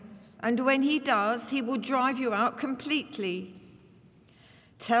and when he does, he will drive you out completely.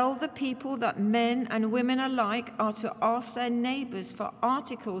 Tell the people that men and women alike are to ask their neighbors for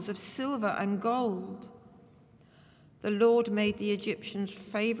articles of silver and gold. The Lord made the Egyptians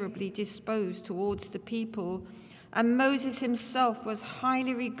favorably disposed towards the people, and Moses himself was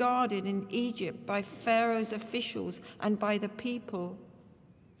highly regarded in Egypt by Pharaoh's officials and by the people.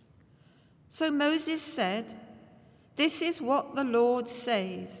 So Moses said, "This is what the Lord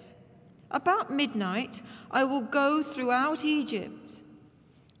says. About midnight I will go throughout Egypt.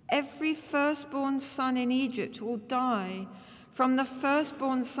 Every firstborn son in Egypt will die, from the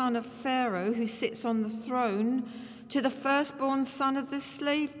firstborn son of Pharaoh who sits on the throne to the firstborn son of the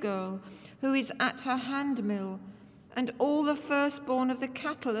slave girl who is at her handmill, and all the firstborn of the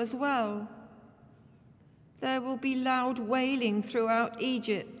cattle as well. There will be loud wailing throughout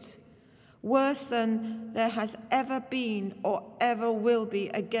Egypt, worse than there has ever been or ever will be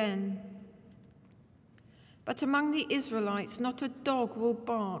again. But among the Israelites not a dog will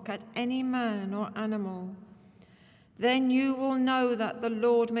bark at any man or animal. Then you will know that the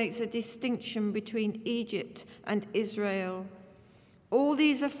Lord makes a distinction between Egypt and Israel. All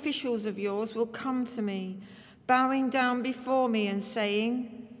these officials of yours will come to me, bowing down before me and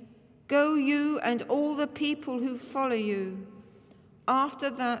saying, 'Go you and all the people who follow you.' After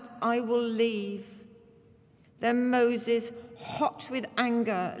that I will leave." Then Moses, hot with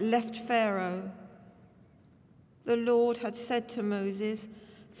anger, left Pharaoh. The Lord had said to Moses,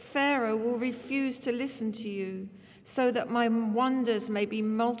 "Pharaoh will refuse to listen to you, so that my wonders may be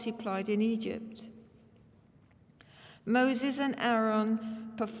multiplied in Egypt." Moses and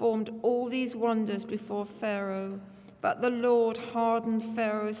Aaron performed all these wonders before Pharaoh, but the Lord hardened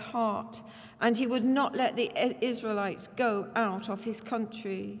Pharaoh's heart, and he would not let the Israelites go out of his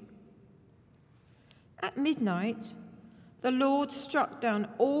country. At midnight, the Lord struck down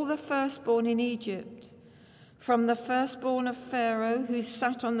all the firstborn in Egypt, from the firstborn of Pharaoh who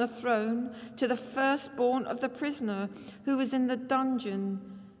sat on the throne to the firstborn of the prisoner who was in the dungeon,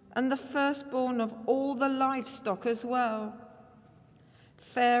 and the firstborn of all the livestock as well.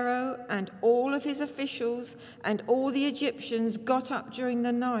 Pharaoh and all of his officials and all the Egyptians got up during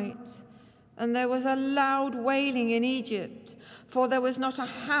the night, and there was a loud wailing in Egypt, for there was not a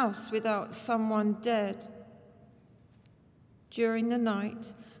house without someone dead. During the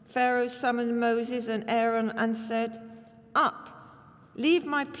night, Pharaoh summoned Moses and Aaron and said, "Up, leave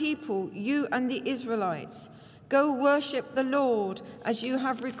my people, you and the Israelites. Go worship the Lord as you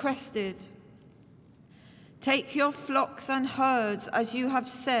have requested. Take your flocks and herds as you have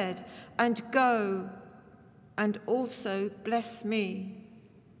said, and go, and also bless me."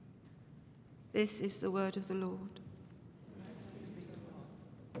 This is the word of the Lord.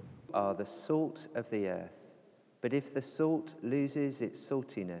 Are the salt of the earth. But if the salt loses its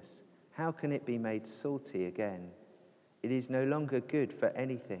saltiness, how can it be made salty again? It is no longer good for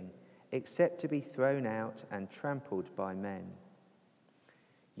anything except to be thrown out and trampled by men.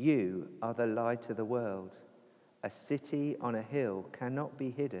 You are the light of the world. A city on a hill cannot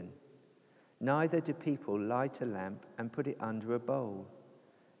be hidden. Neither do people light a lamp and put it under a bowl.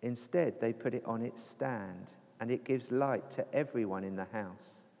 Instead, they put it on its stand, and it gives light to everyone in the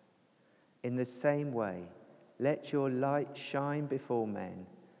house. In the same way, let your light shine before men,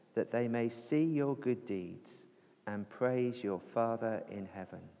 that they may see your good deeds and praise your Father in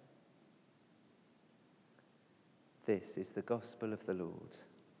heaven. This is the gospel of the Lord.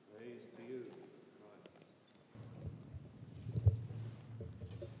 Praise to you,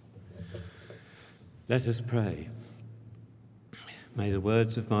 Christ. Let us pray. May the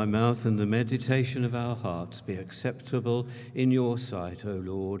words of my mouth and the meditation of our hearts be acceptable in your sight, O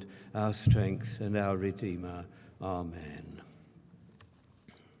Lord, our strength and our Redeemer. Amen.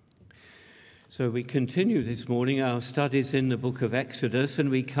 So we continue this morning our studies in the book of Exodus, and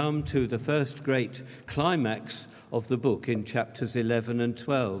we come to the first great climax of the book in chapters 11 and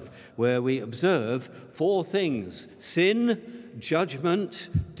 12, where we observe four things: sin, judgment,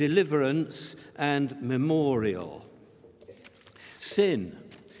 deliverance, and memorial. Sin.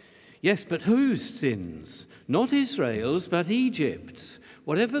 Yes, but whose sins? Not Israel's, but Egypt's.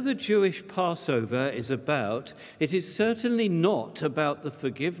 Whatever the Jewish Passover is about, it is certainly not about the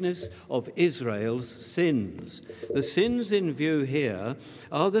forgiveness of Israel's sins. The sins in view here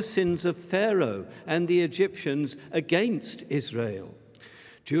are the sins of Pharaoh and the Egyptians against Israel.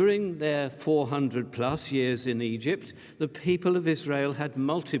 During their 400-plus years in Egypt, the people of Israel had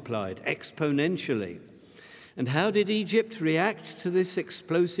multiplied exponentially. And how did Egypt react to this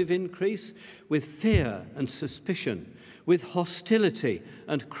explosive increase? With fear and suspicion, with hostility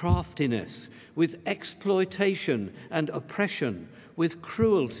and craftiness, with exploitation and oppression, with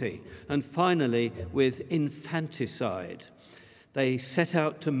cruelty, and finally with infanticide. They set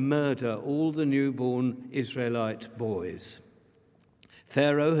out to murder all the newborn Israelite boys.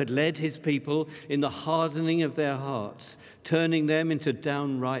 Pharaoh had led his people in the hardening of their hearts, turning them into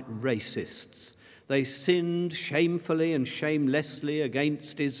downright racists. They sinned shamefully and shamelessly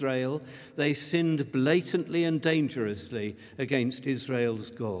against Israel. They sinned blatantly and dangerously against Israel's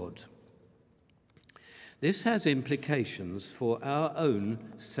God. This has implications for our own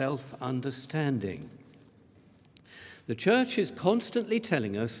self-understanding. The church is constantly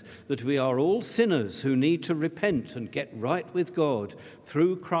telling us that we are all sinners who need to repent and get right with God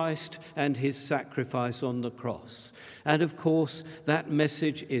through Christ and his sacrifice on the cross. And of course, that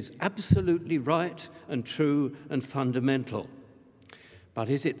message is absolutely right and true and fundamental. But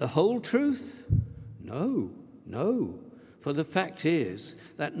is it the whole truth? No. For the fact is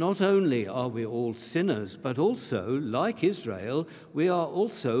that not only are we all sinners, but also, like Israel, we are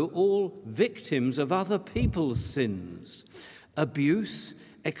also all victims of other people's sins. Abuse,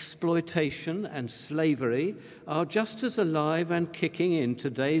 exploitation, and slavery are just as alive and kicking in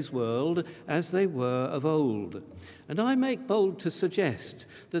today's world as they were of old. And I make bold to suggest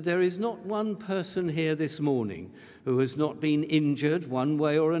that there is not one person here this morning who has not been injured one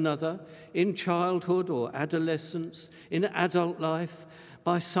way or another in childhood or adolescence, in adult life,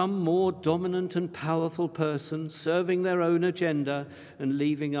 by some more dominant and powerful person serving their own agenda and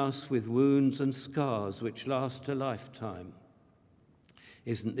leaving us with wounds and scars which last a lifetime.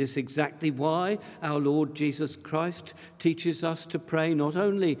 Isn't this exactly why our Lord Jesus Christ teaches us to pray not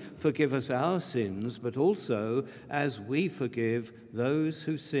only forgive us our sins, but also as we forgive those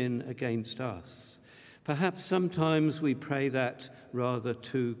who sin against us? Perhaps sometimes we pray that rather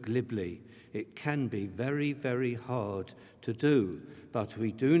too glibly. It can be very, very hard to do, but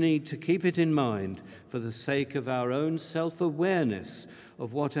we do need to keep it in mind for the sake of our own self-awareness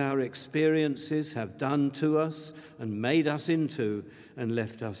of what our experiences have done to us and made us into and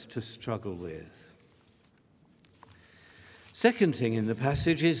left us to struggle with. Second thing in the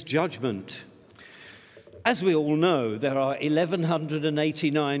passage is judgment. As we all know, there are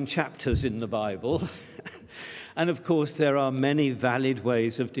 1,189 chapters in the Bible. And of course, there are many valid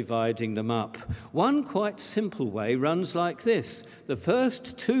ways of dividing them up. One quite simple way runs like this. The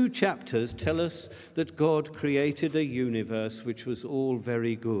first 2 chapters tell us that God created a universe which was all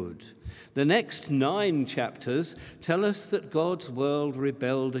very good. The next 9 chapters tell us that God's world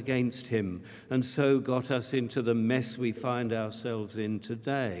rebelled against him and so got us into the mess we find ourselves in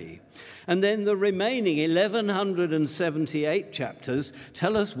today. And then the remaining 1,178 chapters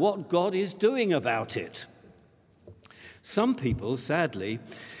tell us what God is doing about it. Some people, sadly,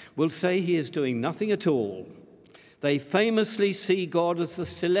 will say he is doing nothing at all. They famously see God as the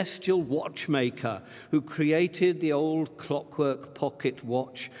celestial watchmaker who created the old clockwork pocket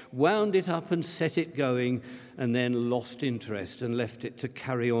watch, wound it up and set it going, and then lost interest and left it to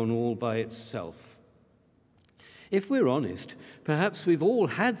carry on all by itself. If we're honest, perhaps we've all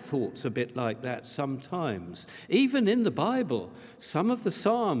had thoughts a bit like that sometimes. Even in the Bible, some of the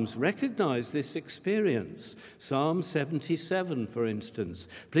Psalms recognize this experience. Psalm 77, for instance.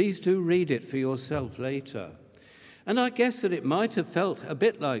 Please do read it for yourself later. And I guess that it might have felt a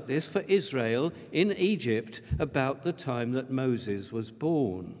bit like this for Israel in Egypt about the time that Moses was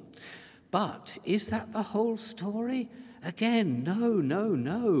born. But is that the whole story? Again,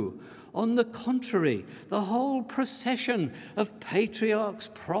 no. On the contrary, the whole procession of patriarchs,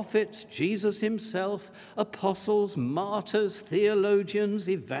 prophets, Jesus himself, apostles, martyrs, theologians,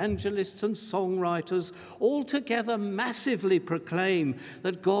 evangelists, and songwriters all together massively proclaim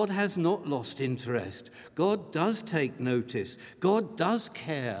that God has not lost interest. God does take notice. God does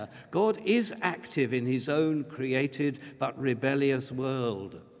care. God is active in his own created but rebellious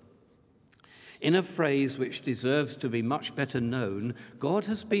world. In a phrase which deserves to be much better known, God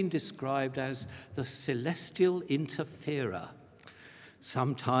has been described as the celestial interferer.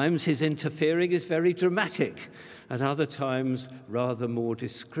 Sometimes his interfering is very dramatic, at other times rather more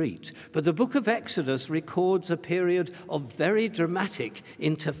discreet. But the book of Exodus records a period of very dramatic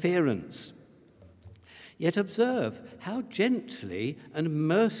interference. Yet observe how gently and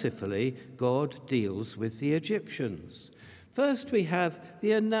mercifully God deals with the Egyptians. First, we have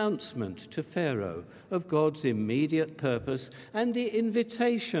the announcement to Pharaoh of God's immediate purpose and the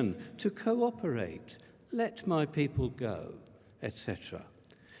invitation to cooperate. Let my people go, etc.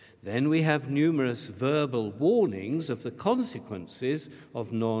 Then we have numerous verbal warnings of the consequences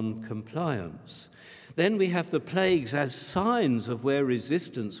of non-compliance. Then we have the plagues as signs of where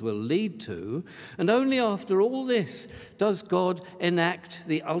resistance will lead to, and only after all this does God enact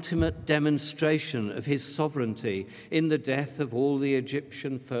the ultimate demonstration of his sovereignty in the death of all the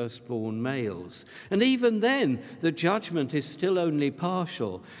Egyptian firstborn males. And even then, the judgment is still only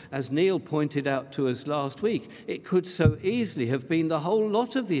partial. As Neil pointed out to us last week, it could so easily have been the whole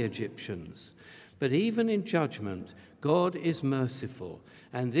lot of the Egyptians. But even in judgment, God is merciful.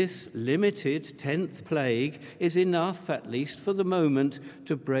 And this limited 10th plague is enough, at least for the moment,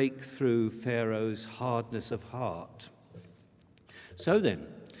 to break through Pharaoh's hardness of heart. So then,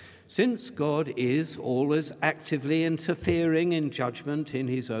 since God is always actively interfering in judgment in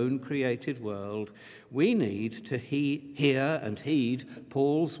his own created world, we need to hear and heed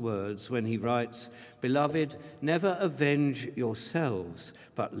Paul's words when he writes, "Beloved, never avenge yourselves,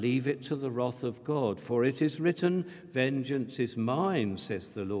 but leave it to the wrath of God. For it is written, 'Vengeance is mine,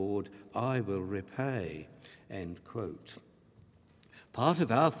 says the Lord, I will repay.'" End quote. Part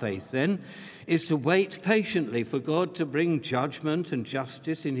of our faith, then, is to wait patiently for God to bring judgment and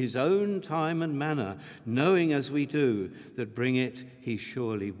justice in his own time and manner, knowing as we do that bring it he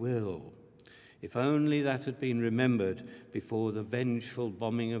surely will. If only that had been remembered before the vengeful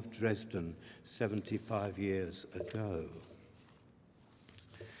bombing of Dresden 75 years ago.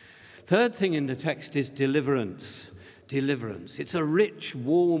 Third thing in the text is deliverance. Deliverance. It's a rich,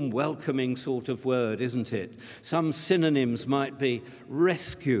 warm, welcoming sort of word, isn't it? Some synonyms might be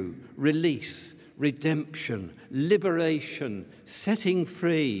rescue, release, redemption, liberation, setting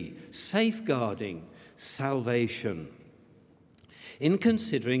free, safeguarding, salvation. In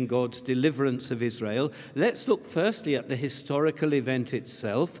considering God's deliverance of Israel, let's look firstly at the historical event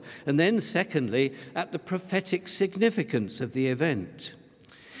itself, and then secondly at the prophetic significance of the event.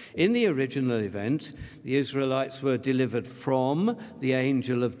 In the original event, the Israelites were delivered from the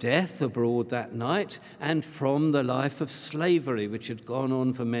angel of death abroad that night and from the life of slavery which had gone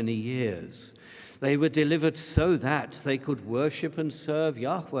on for many years. They were delivered so that they could worship and serve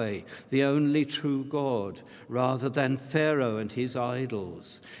Yahweh, the only true God, rather than Pharaoh and his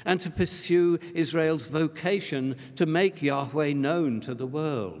idols, and to pursue Israel's vocation to make Yahweh known to the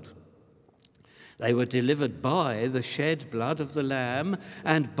world. They were delivered by the shed blood of the Lamb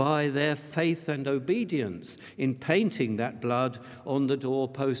and by their faith and obedience in painting that blood on the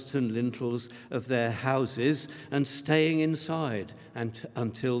doorposts and lintels of their houses and staying inside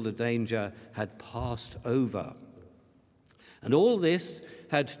until the danger had passed over. And all this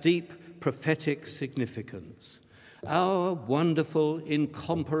had deep prophetic significance. Our wonderful,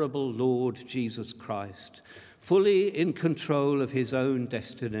 incomparable Lord Jesus Christ, fully in control of his own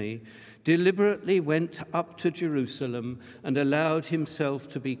destiny, deliberately went up to Jerusalem and allowed himself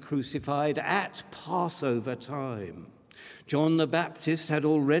to be crucified at Passover time. John the Baptist had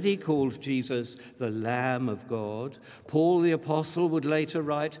already called Jesus the Lamb of God. Paul the Apostle would later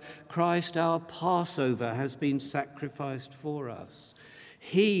write, "Christ our Passover has been sacrificed for us."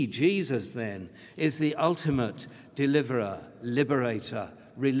 He, Jesus, then, is the ultimate deliverer, liberator,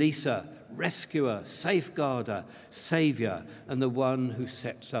 releaser, rescuer, safeguarder, saviour, and the one who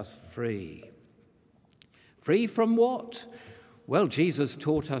sets us free. Free from what? Well, Jesus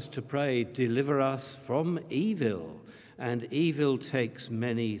taught us to pray, "Deliver us from evil," and evil takes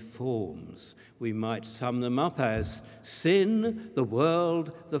many forms. We might sum them up as sin, the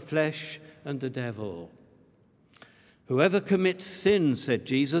world, the flesh, and the devil. Whoever commits sin, said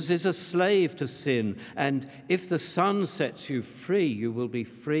Jesus, is a slave to sin, and if the Son sets you free, you will be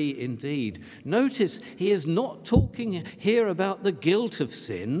free indeed. Notice he is not talking here about the guilt of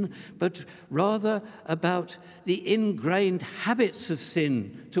sin, but rather about the ingrained habits of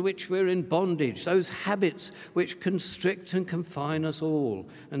sin to which we're in bondage, those habits which constrict and confine us all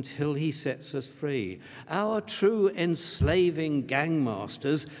until he sets us free. Our true enslaving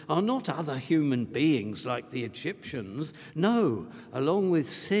gangmasters are not other human beings like the Egyptians. No, along with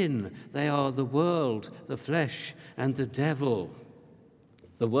sin, they are the world, the flesh, and the devil.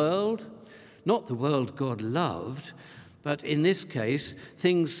 The world, not the world God loved, but in this case,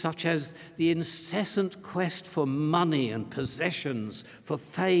 things such as the incessant quest for money and possessions, for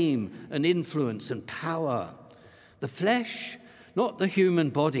fame and influence and power. The flesh, not the human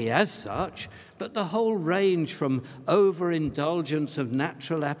body as such, but the whole range from overindulgence of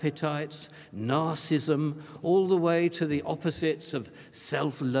natural appetites, narcissism, all the way to the opposites of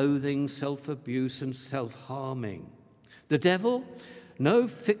self-loathing, self-abuse, and self-harming. The devil, No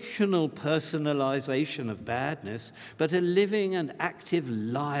fictional personalization of badness, but a living and active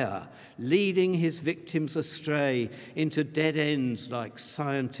liar, leading his victims astray into dead ends like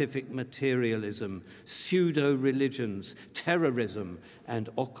scientific materialism, pseudo-religions, terrorism, and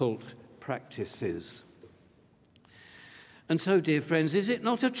occult practices. And so, dear friends, is it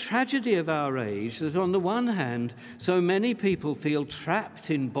not a tragedy of our age that on the one hand, so many people feel trapped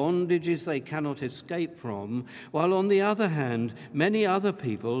in bondages they cannot escape from, while on the other hand, many other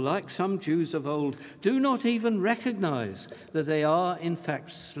people, like some Jews of old, do not even recognize that they are in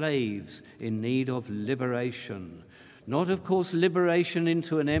fact slaves in need of liberation? Not, of course, liberation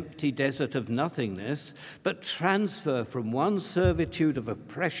into an empty desert of nothingness, but transfer from one servitude of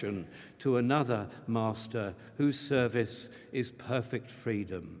oppression to another master whose service is perfect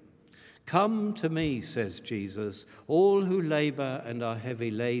freedom. Come to me, says Jesus, all who labor and are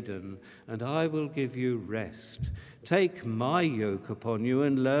heavy laden, and I will give you rest. Take my yoke upon you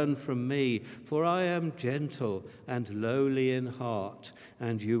and learn from me, for I am gentle and lowly in heart,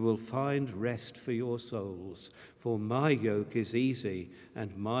 and you will find rest for your souls. For my yoke is easy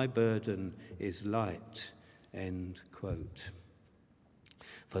and my burden is light. End quote.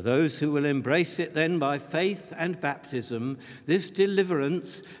 For those who will embrace it then by faith and baptism, this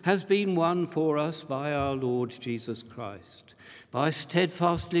deliverance has been won for us by our Lord Jesus Christ. By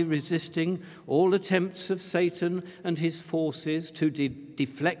steadfastly resisting all attempts of Satan and his forces to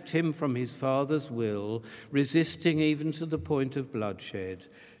deflect him from his Father's will, resisting even to the point of bloodshed,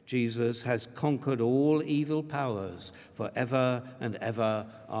 Jesus has conquered all evil powers forever and ever.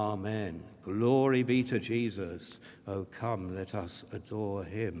 Amen. Glory be to Jesus. Oh, come, let us adore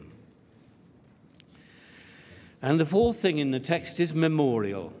him. And the fourth thing in the text is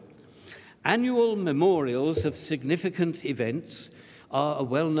memorial. Annual memorials of significant events are a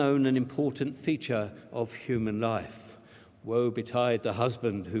well-known and important feature of human life. Woe betide the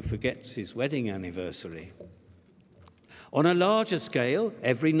husband who forgets his wedding anniversary. On a larger scale,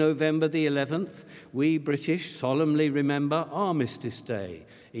 every November the 11th, we British solemnly remember Armistice Day,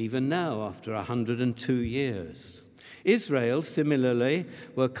 even now after 102 years. Israel, similarly,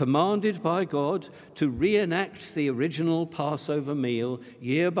 were commanded by God to reenact the original Passover meal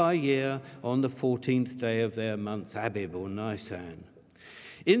year by year on the 14th day of their month Abib or Nisan.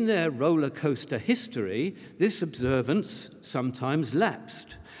 In their roller coaster history, this observance sometimes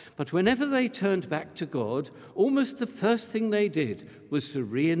lapsed. But whenever they turned back to God, almost the first thing they did was to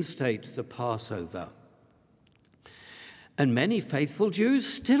reinstate the Passover. And many faithful Jews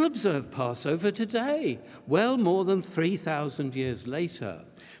still observe Passover today, well more than 3,000 years later.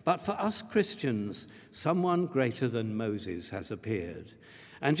 But for us Christians, someone greater than Moses has appeared.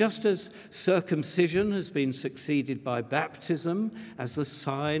 And just as circumcision has been succeeded by baptism as the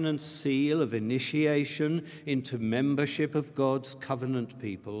sign and seal of initiation into membership of God's covenant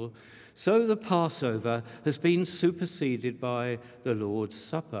people, so the Passover has been superseded by the Lord's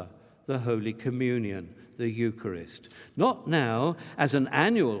Supper, the Holy Communion, the Eucharist, not now as an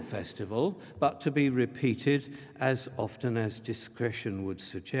annual festival, but to be repeated as often as discretion would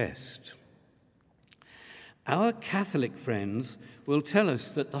suggest. Our Catholic friends will tell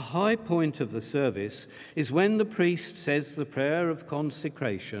us that the high point of the service is when the priest says the prayer of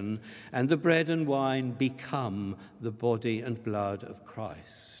consecration and the bread and wine become the body and blood of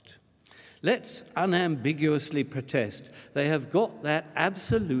Christ. Let's unambiguously protest they have got that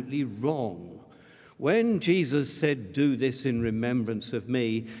absolutely wrong. When Jesus said, "Do this in remembrance of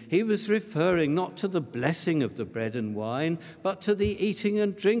me," he was referring not to the blessing of the bread and wine, but to the eating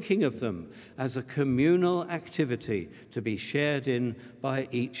and drinking of them as a communal activity to be shared in by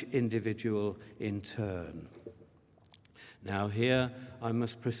each individual in turn. Now here I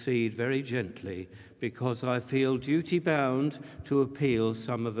must proceed very gently because I feel duty-bound to appeal to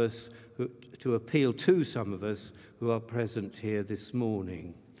some of us who are present here this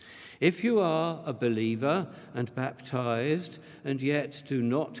morning. If you are a believer and baptized and yet do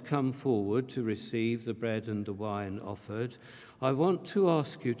not come forward to receive the bread and the wine offered, I want to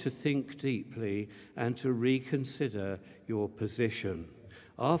ask you to think deeply and to reconsider your position.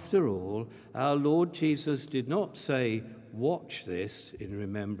 After all, our Lord Jesus did not say, "Watch this in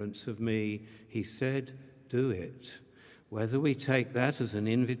remembrance of me." He said, "Do it." Whether we take that as an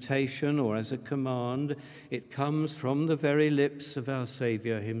invitation or as a command, it comes from the very lips of our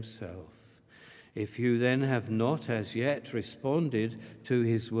Saviour himself. If you then have not as yet responded to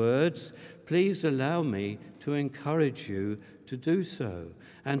his words, please allow me to encourage you to do so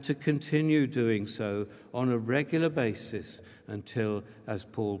and to continue doing so on a regular basis until, as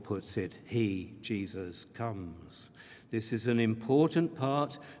Paul puts it, he, Jesus, comes. This is an important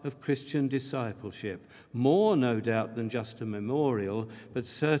part of Christian discipleship, more no doubt than just a memorial, but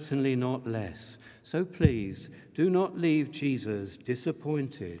certainly not less. So please, do not leave Jesus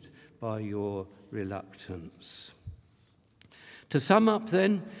disappointed by your reluctance. To sum up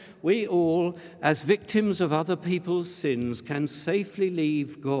then, we all, as victims of other people's sins, can safely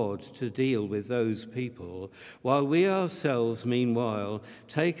leave God to deal with those people, while we ourselves, meanwhile,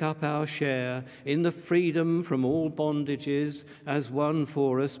 take up our share in the freedom from all bondages as won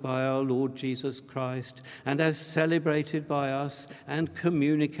for us by our Lord Jesus Christ, and as celebrated by us and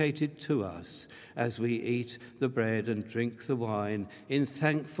communicated to us as we eat the bread and drink the wine in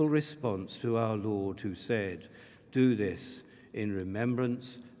thankful response to our Lord, who said, "Do this in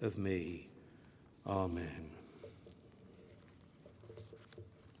remembrance of me." Amen.